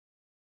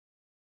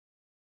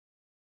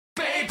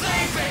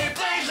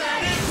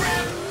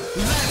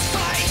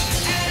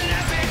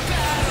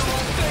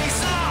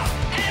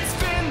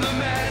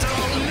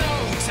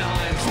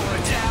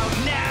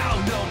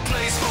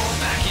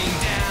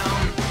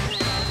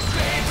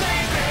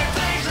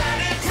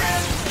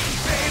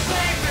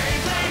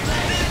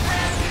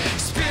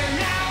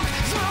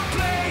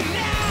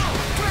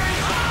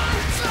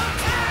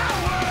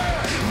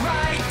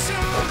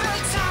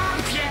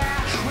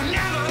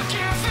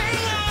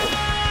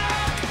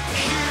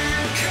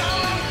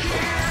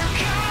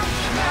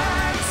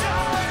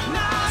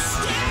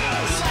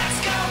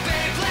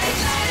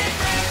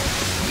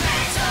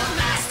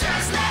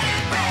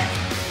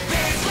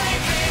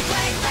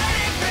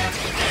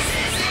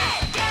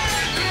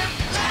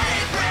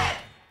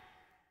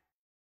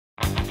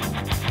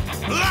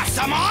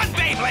Come on,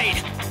 Beyblade!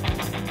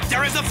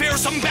 There is a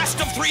fearsome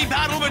best-of-3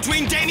 battle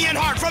between Damien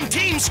Hart from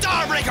Team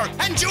Starbreaker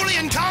and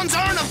Julian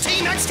Conzern of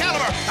Team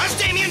Excalibur as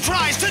Damien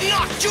tries to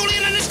knock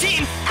Julian and his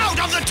team out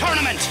of the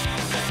tournament.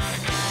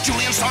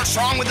 Julian starts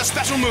strong with a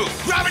special move,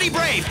 Gravity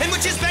Brave, in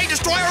which his Bay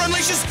Destroyer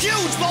unleashes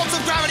huge bolts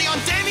of gravity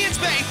on Damien's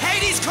Bay,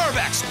 Hades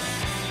Curvex.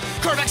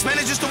 Curvex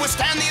manages to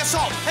withstand the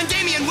assault, and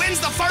Damien wins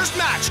the first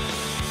match.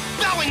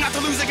 Vowing not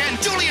to lose again,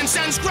 Julian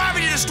sends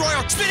Gravity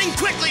Destroyer spinning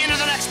quickly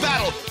into the next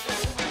battle.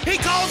 He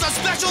calls a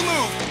special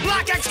move,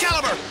 Black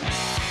Excalibur.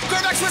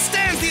 Curvex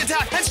withstands the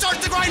attack and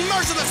starts to grind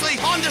mercilessly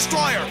on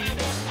Destroyer.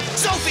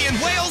 Sophie and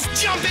Wales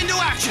jump into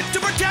action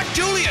to protect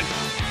Julian.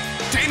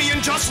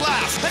 Damien just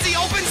laughs as he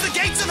opens the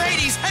gates of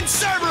Hades, and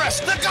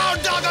Cerberus, the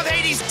guard dog of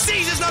Hades,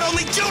 seizes not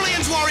only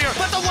Julian's warrior,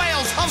 but the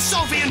whales of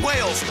Sophie and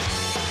Wales.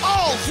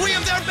 All 3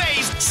 of their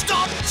bays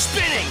stop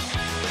spinning.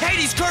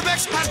 Hades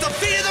Curvex has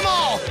defeated them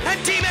all, and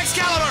Team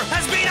Excalibur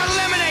has been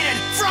eliminated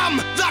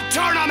from the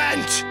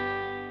tournament!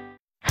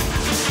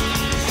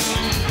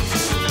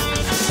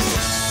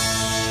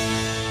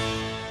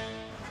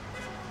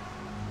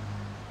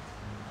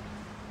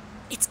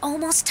 It's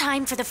almost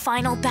time for the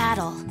final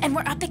battle, and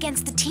we're up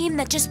against the team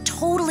that just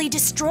totally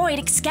destroyed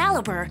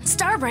Excalibur,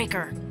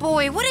 Starbreaker.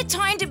 Boy, what a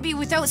time to be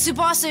without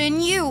Tsubasa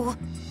and you.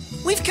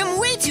 We've come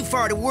way too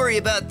far to worry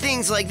about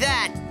things like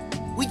that.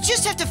 We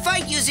just have to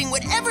fight using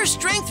whatever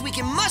strength we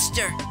can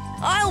muster.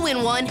 I'll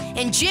win one,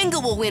 and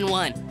Jinga will win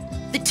one.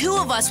 The 2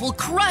 of us will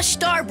crush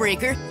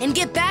Starbreaker and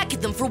get back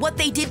at them for what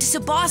they did to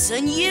Tsubasa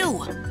and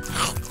you.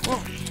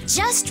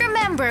 Just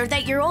remember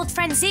that your old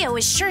friend Zio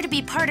is sure to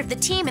be part of the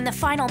team in the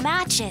final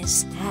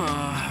matches.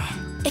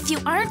 If you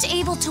aren't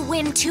able to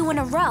win 2 in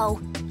a row,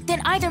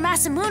 then either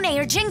Masamune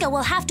or Jinga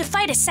will have to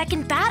fight a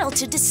second battle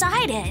to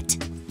decide it.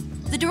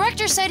 The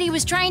director said he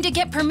was trying to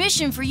get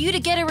permission for you to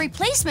get a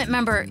replacement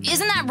member.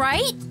 Isn't that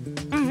right?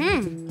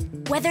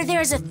 Mm-hmm. Whether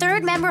there's a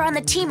 3rd member on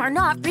the team or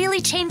not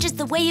really changes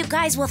the way you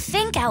guys will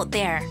think out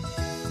there.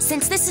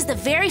 Since this is the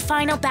very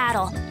final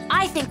battle,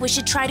 I think we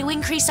should try to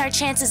increase our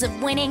chances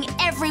of winning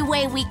every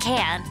way we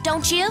can,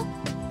 don't you?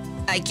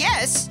 I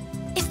guess.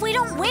 If we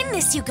don't win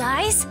this, you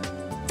guys,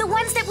 the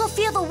ones that will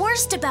feel the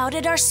worst about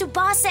it are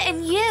Tsubasa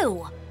and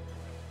you.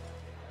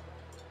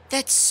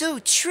 That's so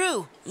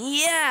true.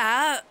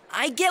 Yeah,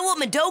 I get what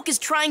Madoka's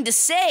trying to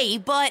say,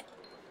 but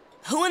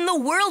who in the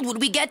world would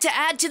we get to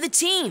add to the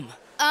team?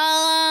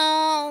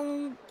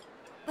 How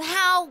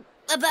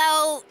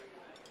about...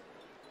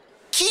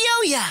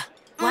 Kiyoya!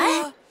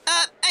 What?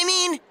 I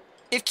mean,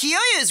 if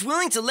Kiyoya is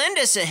willing to lend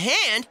us a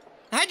hand,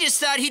 I just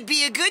thought he'd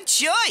be a good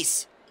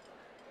choice.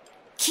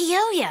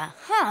 Kiyoya,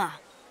 huh?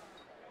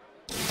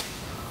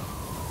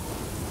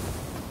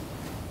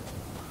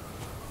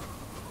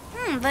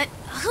 But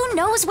who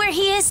knows where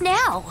he is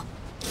now?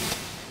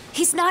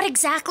 He's not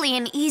exactly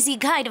an easy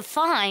guy to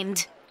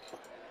find.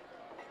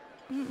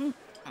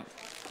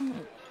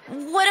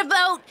 What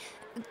about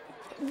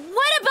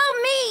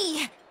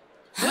me?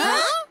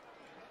 Huh?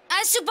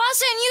 As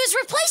Tsubasa and you's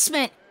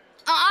replacement.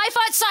 I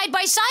fought side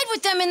by side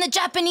with them in the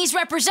Japanese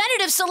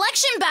representative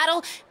selection battle,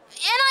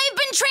 and I've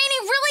been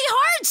training really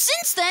hard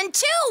since then,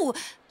 too.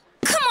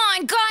 Come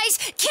on, guys,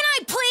 can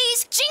I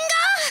please? Jinga?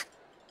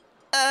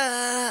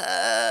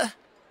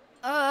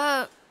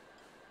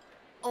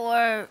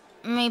 Or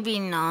maybe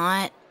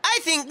not. I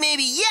think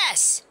maybe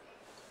yes.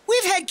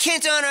 We've had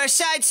Kenta on our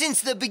side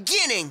since the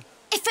beginning.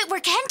 If it were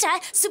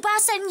Kenta,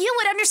 Tsubasa and you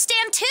would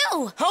understand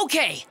too.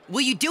 Okay,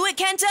 will you do it,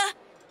 Kenta?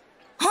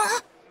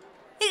 Huh?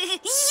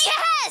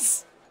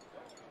 Yes!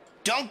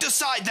 Don't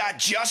decide that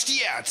just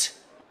yet.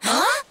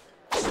 Huh?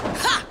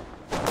 Ha!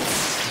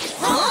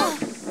 Huh?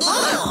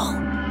 Oh!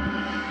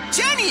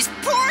 Johnny's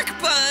pork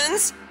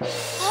buns!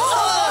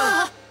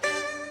 Oh!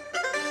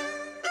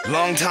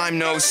 Long time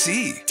no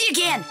see. Dig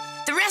in.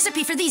 The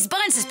recipe for these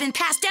buns has been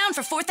passed down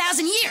for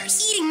 4,000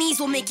 years. Eating these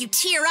will make you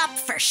tear up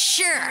for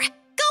sure.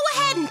 Go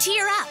ahead and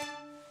tear up.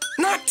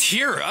 Not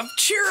tear up,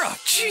 cheer up.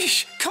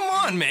 Jeez, come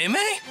on, Mei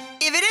Mei.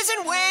 If it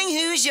isn't Wang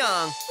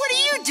Huzhong, what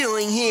are you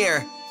doing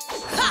here?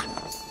 Ha!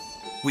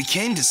 We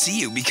came to see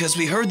you because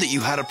we heard that you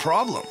had a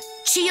problem.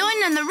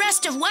 Chiyun and the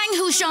rest of Wang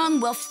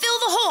Huzhong will fill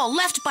the hole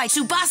left by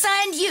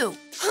Tsubasa and you.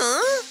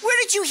 Huh? Where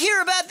did you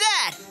hear about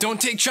that? Don't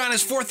take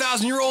China's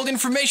 4,000-year-old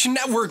information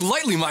network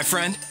lightly, my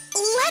friend.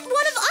 Let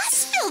one of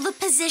us fill the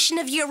position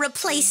of your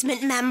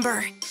replacement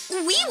member.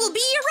 We will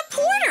be your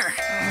reporter.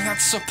 That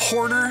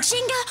supporter?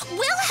 Jinga,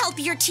 we'll help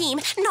your team.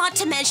 Not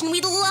to mention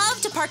we'd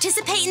love to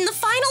participate in the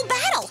final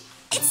battle.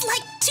 It's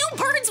like 2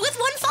 birds with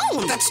 1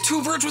 phone. That's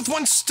 2 birds with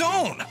 1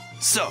 stone.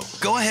 So,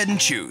 go ahead and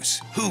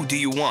choose. Who do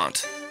you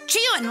want?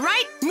 Chiyun,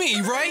 right? Me,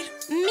 right?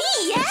 Me,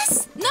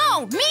 yes?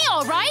 No, me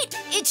all right.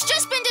 It's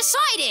just been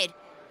decided.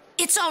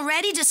 It's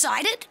already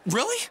decided?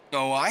 Really?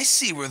 Oh, I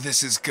see where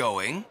this is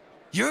going.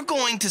 You're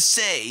going to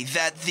say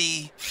that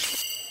the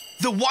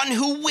one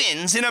who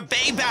wins in a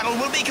Bay battle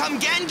will become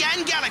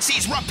Gangan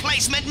Galaxy's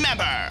replacement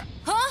member.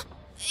 Huh?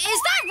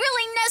 Is that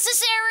really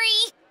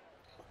necessary?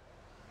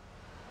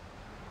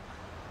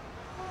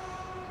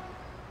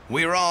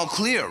 We're all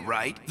clear,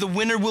 right? The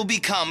winner will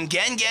become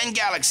Gan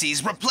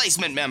Galaxy's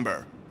replacement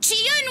member.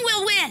 Chiyun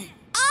will win.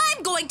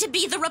 I'm going to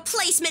be the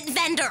replacement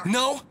vendor.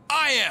 No,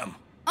 I am.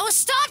 Oh,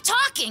 stop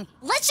talking.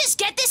 Let's just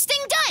get this thing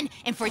done.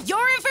 And for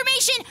your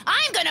information,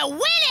 I'm gonna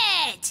win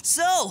it!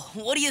 So,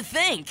 what do you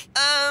think?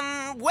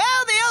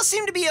 Well, they all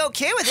seem to be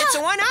okay with it,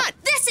 so why not?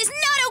 This is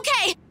not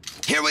okay.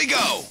 Here we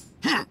go.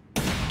 3,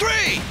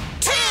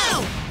 2,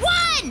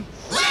 1,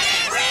 let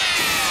it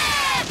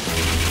rip!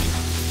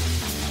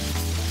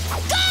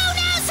 Go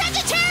now,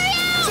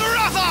 Sagittarius!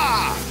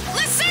 Zarafa!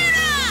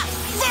 Lacerda!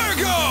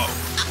 Virgo!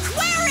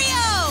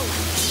 Aquario!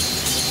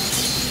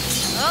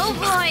 Oh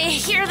boy,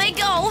 here they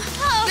go.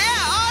 Oh.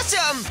 Yeah,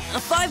 awesome! A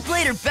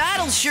 5-plater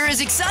battle sure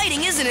is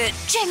exciting, isn't it?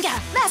 Jenga,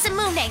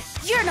 Masamune,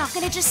 you're not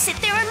gonna just sit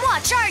there and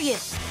watch, are you?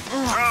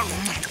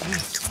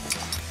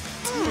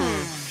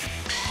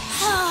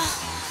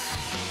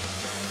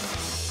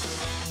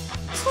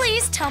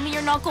 Please tell me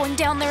you're not going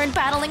down there and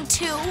battling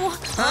too.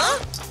 Huh?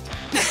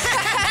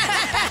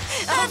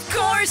 Of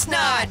course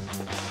not!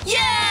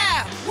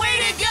 Yeah! Way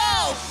to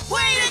go!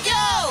 Way to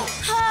go!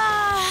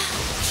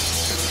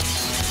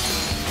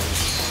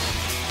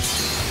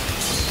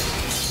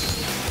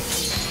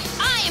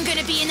 I am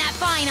gonna be in that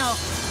final.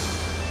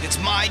 It's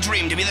my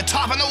dream to be the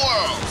top in the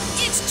world.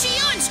 It's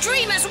Chiyun's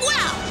dream as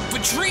well.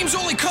 But dreams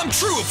only come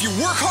true if you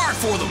work hard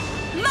for them.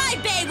 My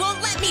bae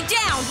won't let me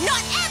down,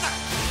 not ever.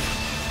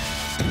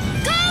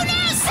 Go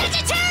now,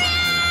 Sagittarius!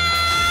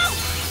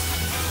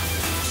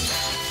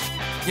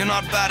 You're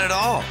not bad at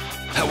all.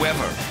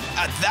 However,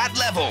 at that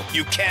level,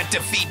 you can't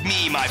defeat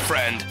me, my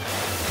friend.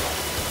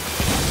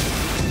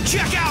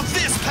 Check out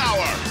this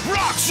power!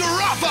 Rock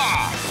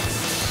Zarafa!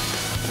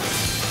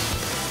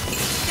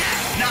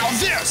 Now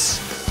this!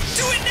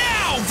 Do it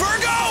now,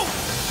 Virgo!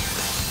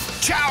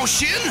 Chao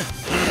Shin!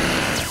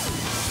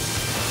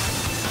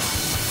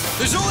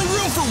 There's only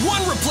room for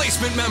one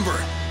replacement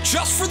member.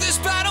 Just for this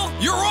battle,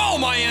 you're all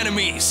my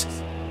enemies.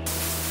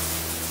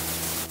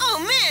 Oh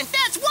man,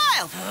 that's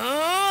wild!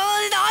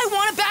 I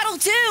want a battle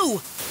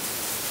too!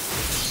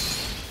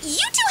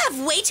 You two have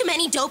way too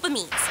many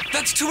dopamines.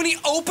 That's too many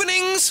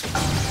openings.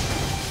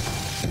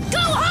 Go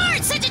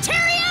hard,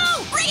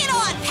 Sagittarius! Bring it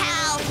on,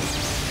 pal.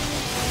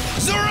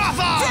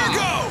 Zarafa!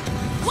 Virgo!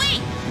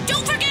 Wait,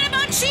 don't forget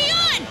about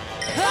Chiyun!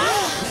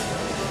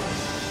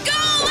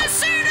 Go,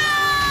 Lacerda!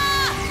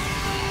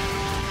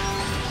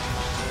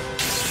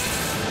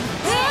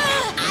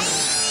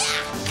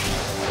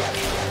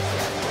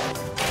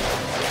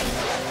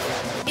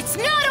 It's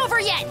not over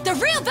yet! The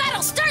real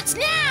battle starts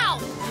now!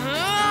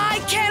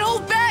 I can't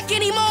hold back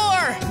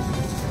anymore!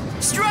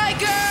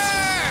 Striker!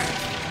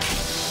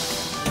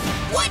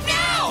 What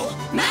now?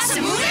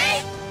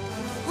 Masamune?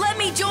 Let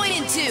me join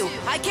in too.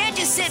 I can't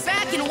just sit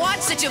back and watch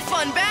such a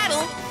fun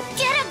battle.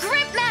 Get a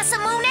grip,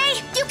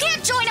 Masamune! You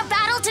can't join a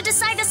battle to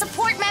decide the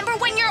support member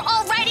when you're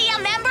already a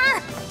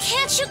member!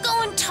 Can't you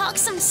go and talk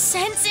some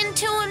sense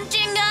into him,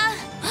 Jinga?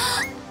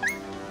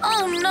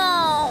 Oh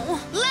no!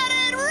 Let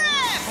it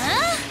rip!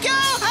 Huh? Go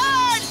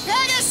hard,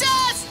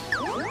 Pegasus!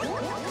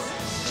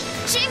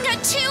 Jinga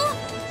too?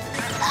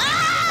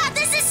 Ah!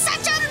 This is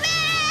such a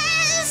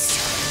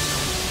mess!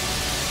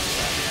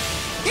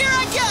 Here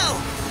I go!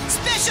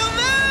 Special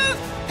move!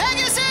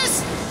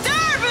 Pegasus!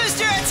 Star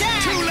Booster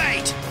attack! Too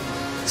late!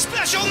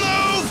 Special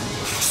move!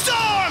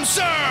 Storm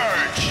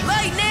Surge!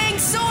 Lightning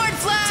Sword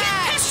Flash!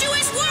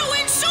 Tempestuous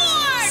Whirlwind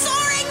Sword!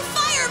 Soaring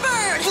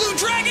Firebird! Blue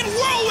Dragon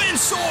Whirlwind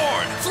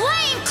Sword!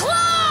 Flame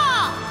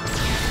Claw!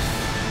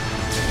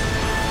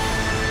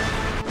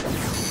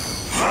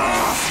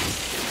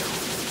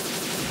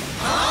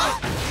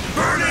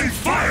 Burning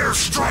Fire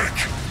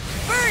Strike!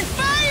 Burn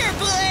fire,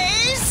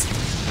 Blaze!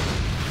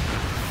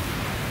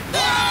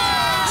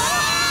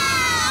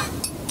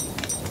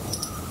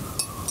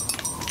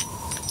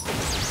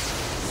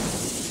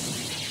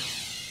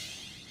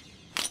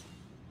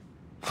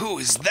 Who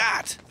is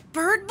that?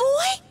 Bird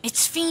Boy?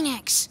 It's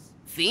Phoenix.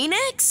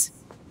 Phoenix?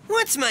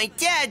 What's my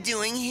dad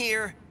doing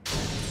here?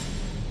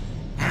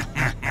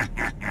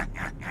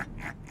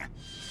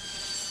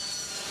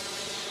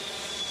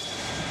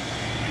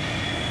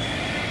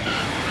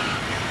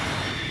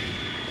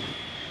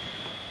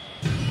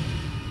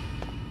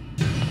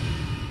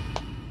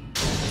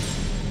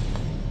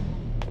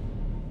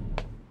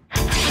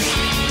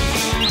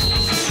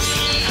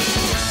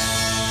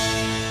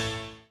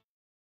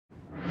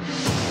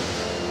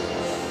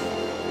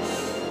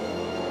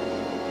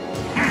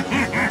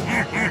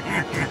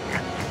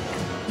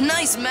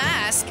 Nice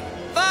mask.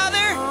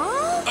 Father?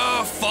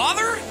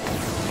 Father?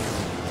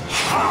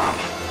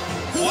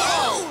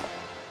 Whoa!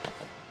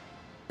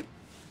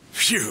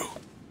 Phew.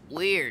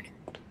 Weird.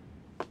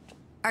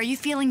 Are you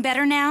feeling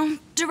better now,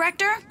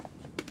 Director?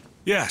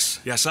 Yes,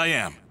 I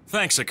am.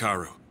 Thanks,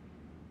 Hikaru.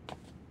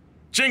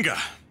 Jinga,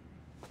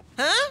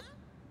 Huh?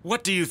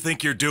 what do you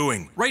think you're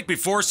doing right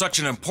before such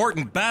an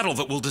important battle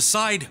that will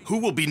decide who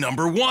will be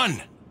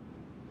 #1?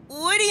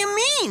 What do you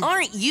mean?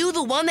 Aren't you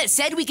the one that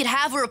said we could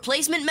have a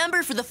replacement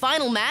member for the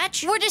final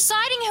match? We're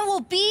deciding who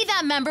will be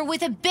that member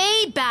with a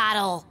Babe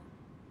battle.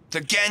 The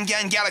Gan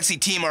Galaxy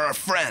team are our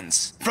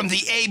friends from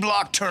the A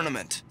Block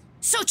tournament.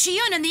 So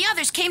Chiyun and the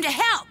others came to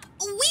help.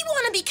 We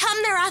want to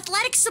become their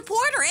athletic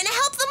supporter and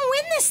help them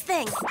win this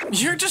thing.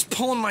 You're just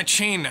pulling my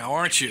chain now,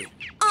 aren't you?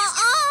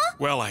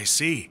 Well, I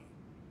see.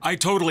 I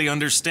totally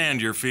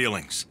understand your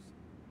feelings.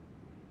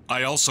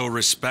 I also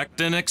respect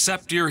and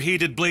accept your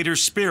heated Blader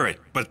spirit,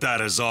 but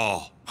that is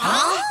all.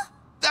 Huh?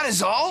 That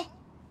is all?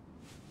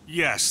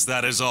 Yes,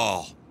 that is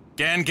all.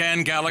 Gan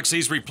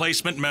Galaxy's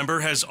replacement member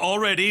has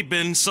already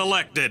been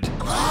selected.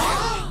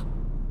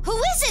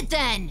 Who is it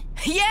then?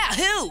 Yeah,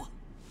 who?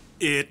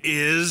 It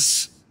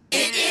is...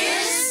 It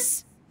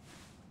is?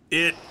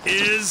 It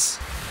is...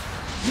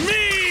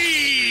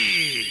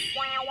 me!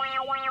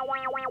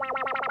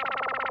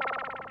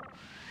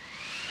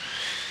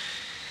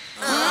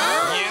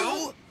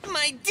 You?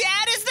 My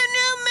dad is the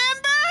new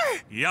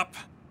member? Yep.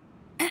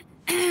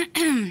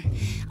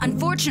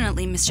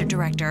 Unfortunately, Mr.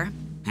 Director,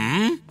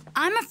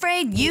 I'm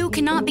afraid you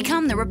cannot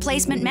become the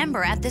replacement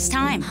member at this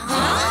time.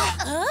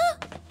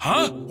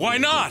 Huh? Why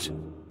not?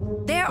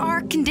 There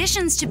are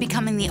conditions to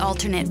becoming the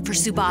alternate for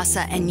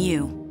Tsubasa and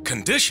you.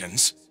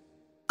 Conditions?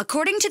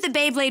 According to the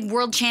Beyblade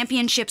World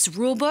Championships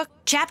Rulebook,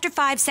 Chapter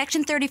 5,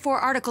 Section 34,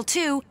 Article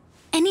 2,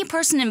 any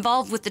person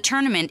involved with the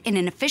tournament in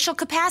an official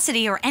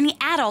capacity or any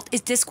adult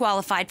is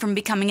disqualified from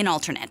becoming an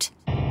alternate.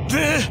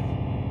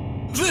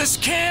 This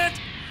can't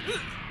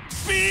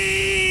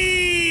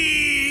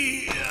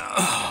be!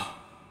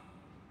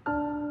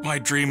 My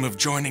dream of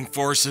joining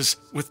forces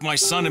with my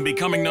son and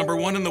becoming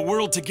 #1 in the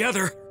world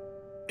together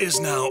is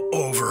now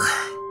over.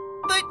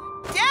 But,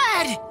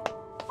 Dad!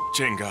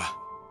 Jinga.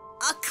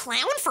 A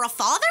clown for a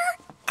father?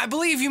 I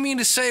believe you mean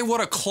to say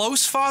what a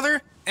close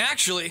father?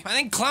 Actually, I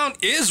think Clown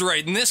is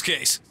right in this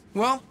case.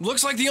 Well,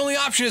 looks like the only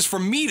option is for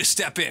me to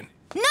step in.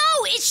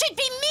 No, it should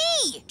be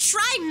me!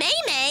 Try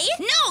Mei.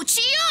 No,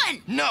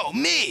 Chiyun! No,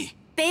 me!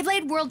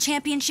 Beyblade World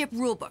Championship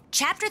Rulebook,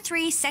 Chapter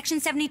 3, Section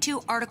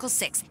 72, Article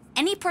 6.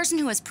 Any person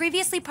who has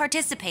previously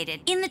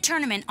participated in the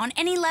tournament on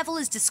any level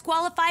is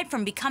disqualified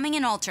from becoming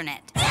an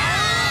alternate.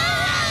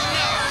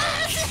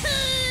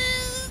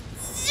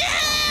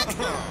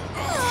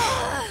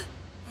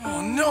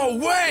 Oh, no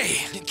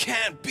way! It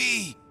can't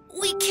be.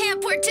 We can't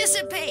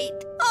participate.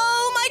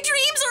 Oh, my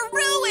dreams are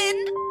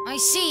ruined. I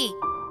see.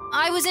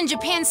 I was in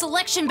Japan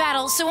selection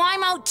battle, so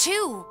I'm out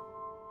too.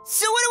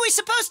 So what are we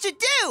supposed to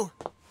do?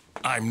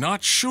 I'm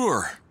not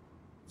sure.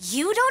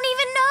 You don't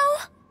even know?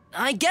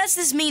 I guess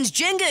this means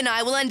Jenga and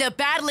I will end up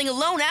battling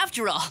alone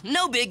after all.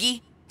 No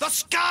biggie. The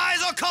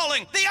skies are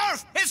calling! The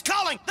earth is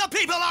calling! The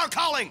people are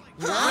calling!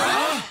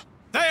 Huh?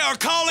 They are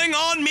calling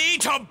on me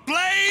to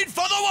blade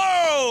for the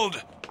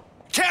world!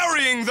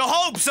 Carrying the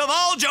hopes of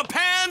all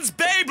Japan's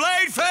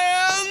Beyblade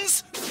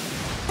fans,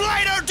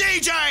 Blader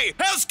DJ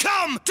has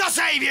come to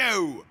save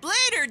you!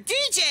 Blader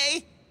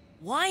DJ?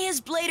 Why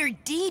has Blader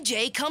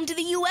DJ come to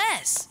the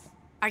U.S.?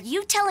 Are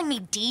you telling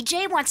me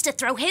DJ wants to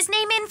throw his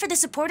name in for the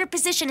supporter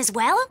position as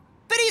well?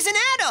 But he's an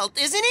adult,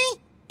 isn't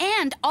he?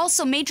 And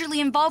also majorly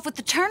involved with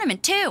the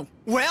tournament, too.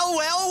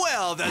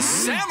 Well, the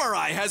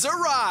samurai has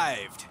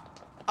arrived.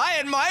 I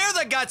admire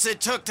the guts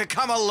it took to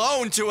come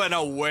alone to an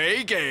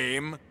away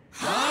game.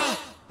 Ah!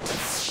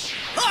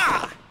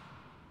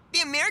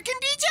 The American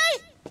DJ?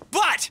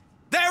 But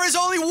there is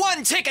only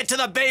one ticket to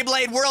the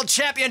Beyblade World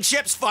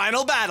Championships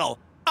final battle.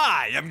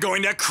 I am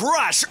going to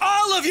crush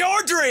all of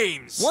your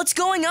dreams! What's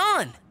going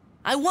on?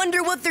 I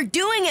wonder what they're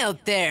doing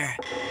out there.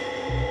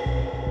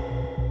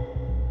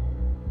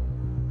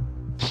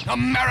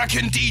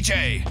 American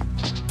DJ!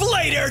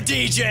 Blader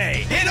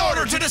DJ! In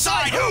order to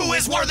decide who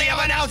is worthy of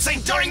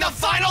announcing during the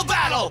final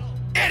battle,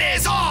 it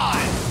is on!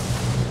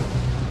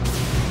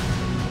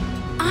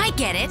 I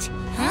get it.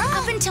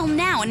 Up until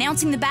now,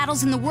 announcing the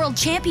battles in the World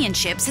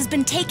Championships has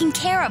been taken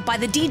care of by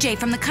the DJ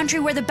from the country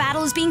where the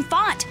battle is being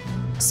fought.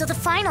 So the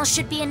final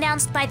should be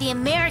announced by the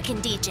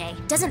American DJ.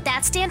 Doesn't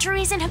that stand to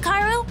reason,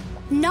 Hikaru?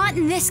 Not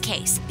in this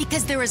case,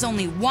 because there is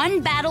only one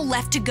battle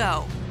left to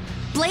go.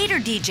 Blader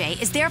DJ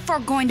is therefore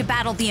going to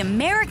battle the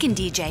American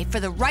DJ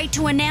for the right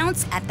to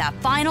announce at the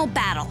final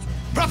battle.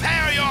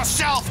 Prepare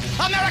yourself,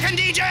 American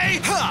DJ!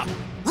 Huh!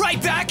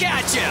 Right back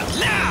at you!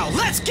 Now,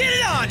 let's get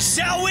it on,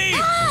 shall we?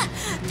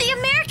 The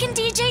American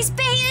DJ's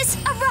bay is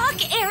a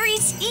Rock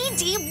Aries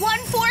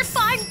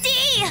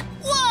ED145D!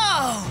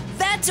 Whoa!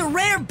 That's a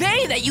rare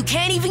bay that you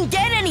can't even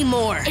get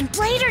anymore! And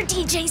Blader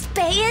DJ's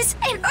bay is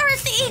an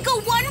Earth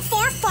Eagle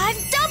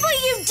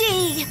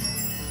 145WD!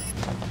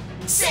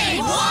 Say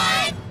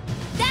what?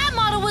 That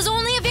model was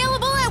only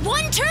available at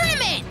one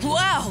tournament!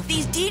 Wow,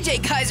 these DJ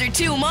guys are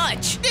too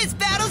much! This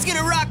battle's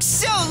gonna rock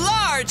so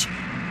large!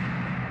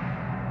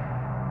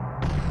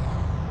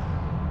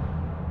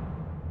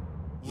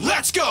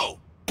 Let's go!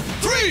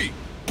 3,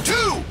 2,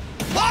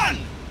 1!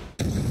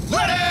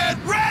 Let it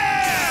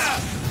rip!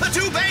 The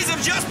two bays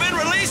have just been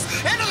released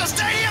into the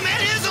stadium.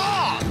 It is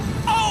on!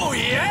 Oh,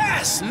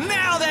 yes!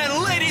 Now then,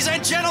 ladies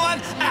and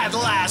gentlemen, at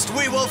last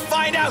we will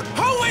find out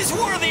who is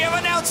worthy of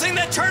announcing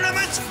the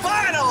tournament's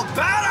final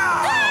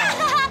battle!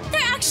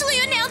 They're actually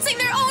announcing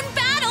their own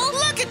battle!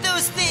 Look at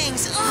those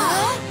things!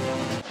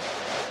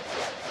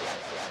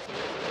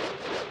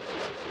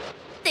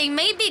 they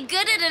may be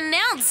good at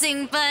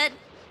announcing, but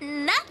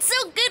not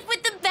so good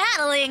with the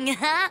battling,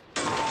 huh?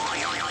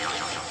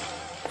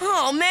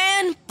 Oh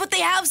man, but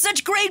they have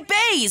such great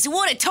bays.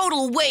 What a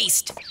total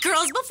waste.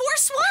 Girls before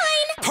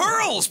swine!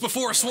 Pearls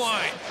before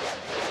swine!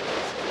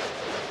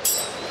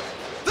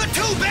 The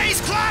two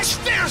bays clash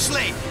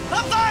fiercely!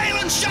 A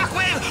violent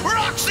shockwave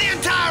rocks the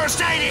entire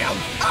stadium!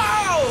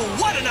 Oh,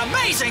 what an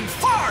amazing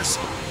farce!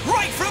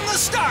 Right from the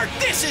start,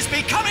 this is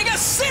becoming a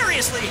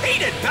seriously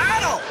heated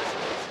battle!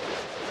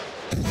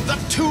 The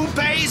two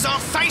bays are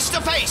face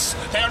to face.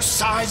 They're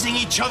sizing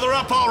each other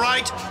up all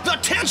right. The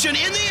tension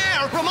in the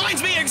air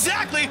reminds me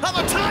exactly of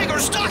a tiger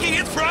stalking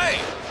its prey.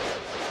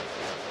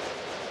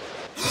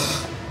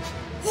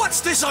 What's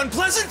this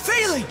unpleasant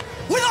feeling?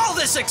 With all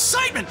this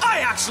excitement, I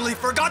actually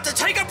forgot to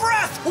take a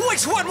breath!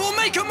 Which one will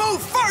make a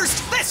move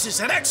first? This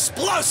is an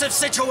explosive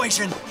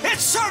situation!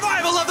 It's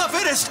survival of the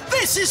fittest!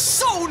 This is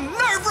so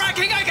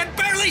nerve-wracking I can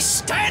barely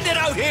stand it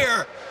out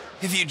here!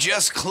 If you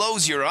just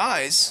close your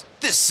eyes,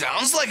 this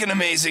sounds like an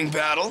amazing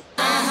battle.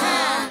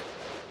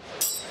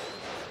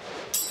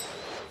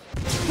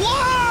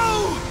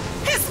 Whoa!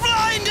 It's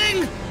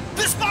blinding!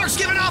 The sparks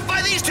given off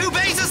by these two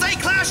bays as they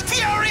clash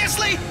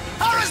furiously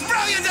are as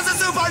brilliant as a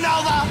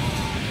supernova!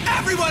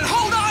 Everyone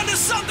hold on to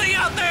something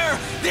out there!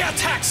 The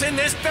attacks in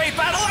this bay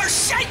battle are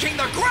shaking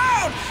the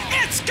ground!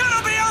 It's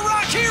gonna be a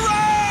rocky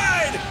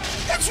ride!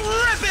 It's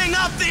ripping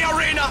up the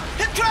arena!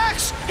 It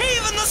cracks!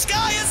 Even the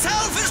sky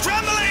itself is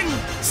trembling!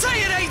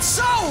 Say it ain't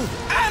so!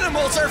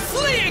 Animals are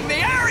fleeing the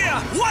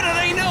area! What do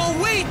they know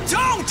we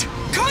don't?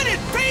 Could it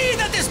be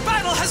that this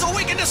battle has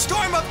awakened a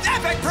storm of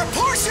epic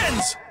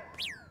proportions?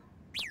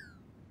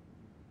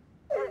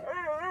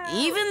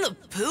 Even the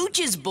pooch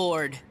is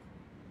bored.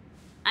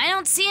 I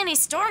don't see any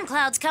storm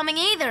clouds coming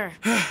either.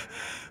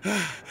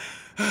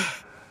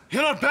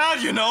 You're not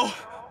bad, you know.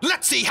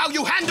 Let's see how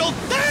you handle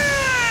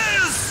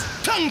this!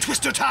 Tongue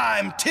twister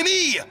time,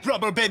 Timmy!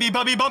 Rubber baby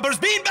bubby bumpers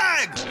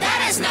beanbag!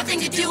 That has nothing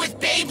to do with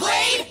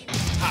Beyblade!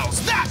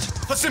 How's that?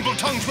 A simple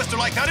tongue twister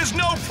like that is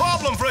no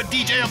problem for a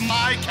DJ of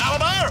my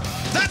caliber!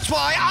 That's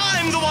why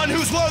I'm the one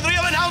who's worthy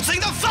of announcing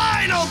the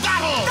final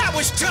battle! That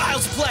was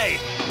child's play!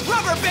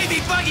 Rubber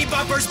baby buggy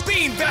bumpers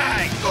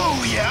beanbag! Oh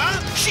yeah?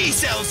 She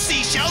sells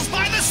seashells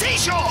by the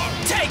seashore!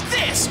 Take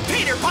this!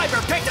 Peter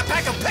Piper picked a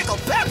peck of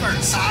pickled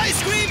peppers! I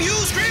scream, you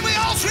scream, we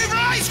all scream for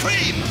ice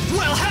cream!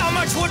 Well, how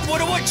much would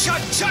a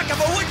woodchuck chuck if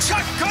a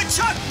woodchuck could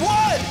chuck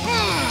wood?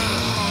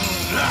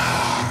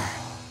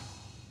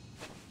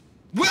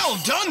 Well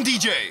done,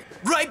 DJ!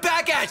 Right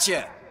back at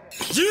you!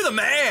 You the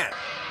man!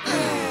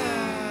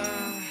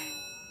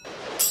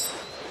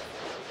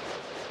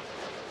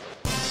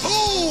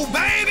 Ooh,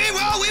 baby!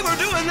 Well, we were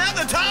doing that.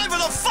 The time for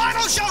the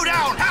final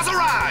showdown has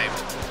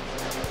arrived!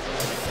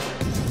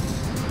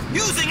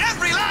 Using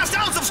every last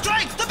ounce of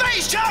strength, the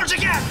bays charge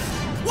again!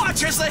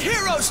 Watch as the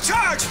heroes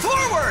charge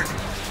forward!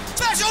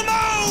 Special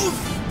move!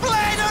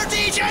 Blader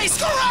DJ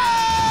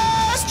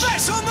Scratch!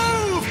 Special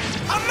move!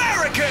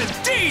 American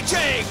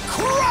DJ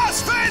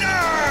Crossfader!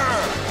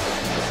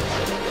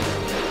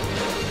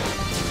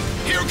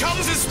 Here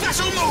comes his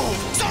special move!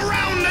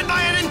 Surrounded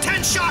by an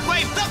intense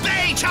shockwave, the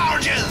bay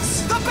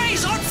charges! The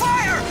bay's on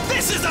fire!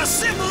 This is the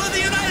symbol of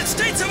the United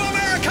States of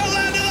America,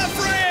 land of the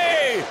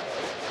free!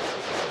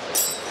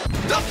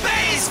 The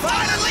bays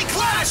finally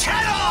clash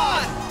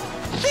head-on!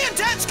 The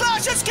intense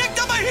clash has kicked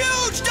up a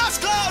huge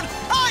dust cloud!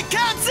 I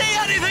can't see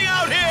anything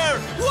out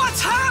here!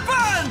 What's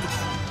happened?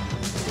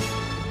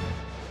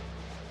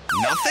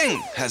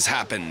 Nothing has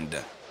happened.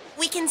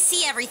 We can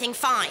see everything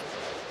fine.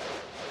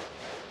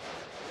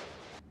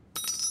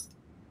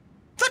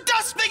 The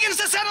dust begins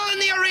to settle in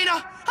the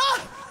arena!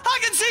 I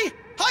can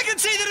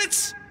see that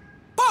it's...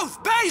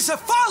 Both bays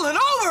have fallen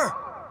over!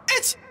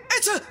 It's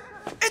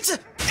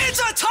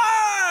a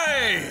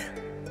tie!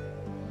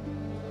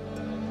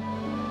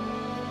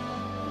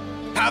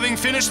 Having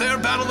finished their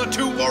battle, the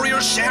two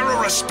warriors share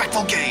a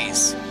respectful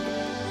gaze.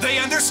 They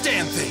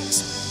understand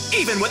things.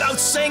 Even without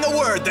saying a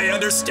word, they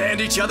understand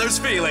each other's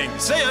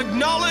feelings. They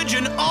acknowledge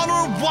and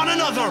honor one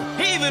another,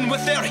 even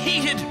with their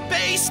heated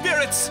bay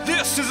spirits.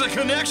 This is a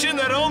connection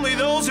that only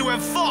those who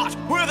have fought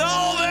with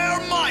all their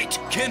might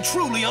can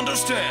truly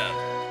understand.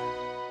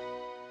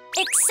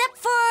 Except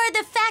for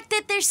the fact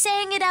that they're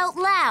saying it out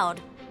loud.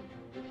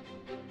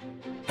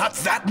 At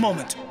that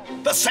moment,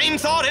 the same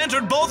thought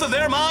entered both of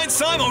their minds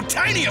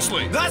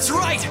simultaneously. That's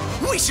right!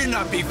 We should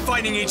not be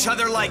fighting each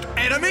other like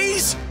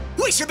enemies!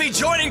 We should be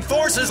joining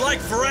forces like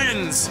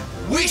friends!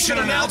 We should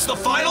announce the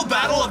final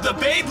battle of the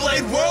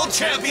Beyblade World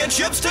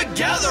Championships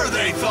together,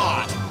 they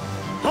thought!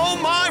 Oh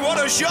my,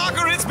 what a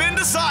shocker, it's been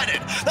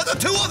decided that the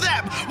two of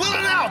them will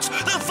announce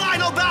the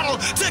final battle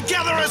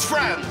together as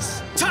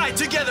friends! Tied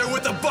together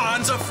with the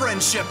bonds of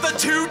friendship, the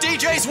two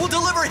DJs will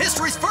deliver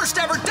history's first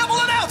ever double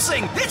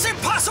announcing! It's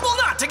impossible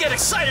not to get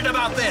excited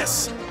about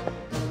this!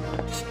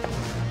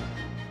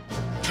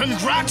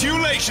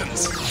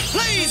 Congratulations!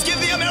 Please give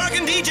the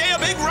American DJ a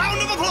big round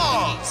of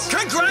applause!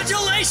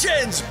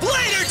 Congratulations!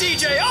 Blader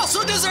DJ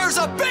also deserves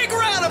a big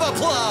round of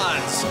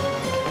applause!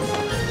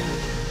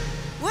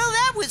 Well,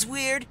 that was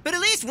weird, but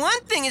at least least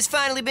one thing has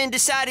finally been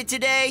decided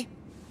today.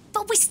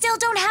 But we still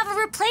don't have a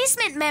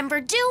replacement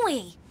member, do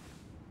we?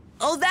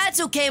 Oh, that's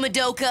okay,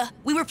 Madoka.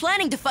 We were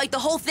planning to fight the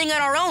whole thing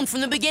on our own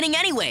from the beginning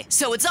anyway,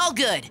 so it's all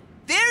good.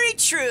 Very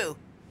true.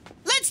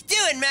 Let's do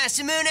it,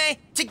 Masamune.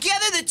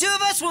 Together, the two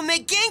of us will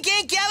make Gang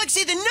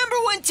Galaxy the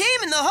 #1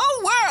 team in the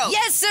whole world.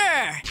 Yes,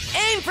 sir.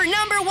 Aim for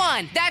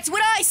 #1. That's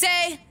what I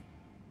say.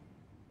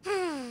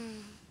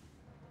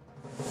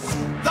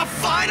 The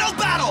final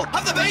battle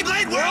of the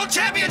Beyblade World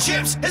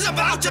Championships is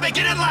about to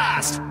begin at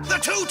last. The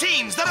two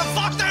teams that have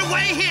fought their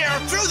way here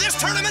through this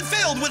tournament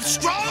filled with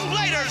strong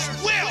bladers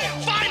will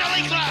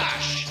finally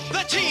clash.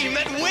 The team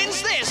that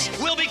wins this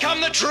will become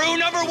the true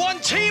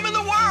 #1 team in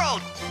the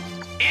world.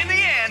 In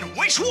the end,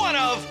 which one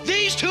of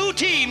these two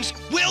teams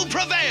will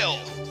prevail?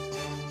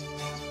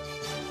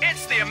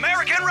 It's the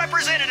American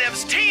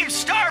representatives, Team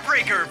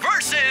Starbreaker,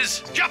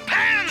 versus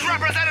Japan's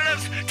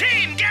representatives,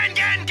 Team Gan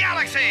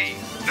Galaxy.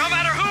 No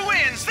matter who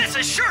wins, this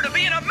is sure to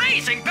be an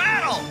amazing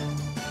battle.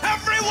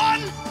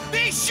 Everyone,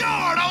 be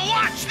sure to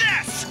watch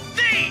this,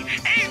 the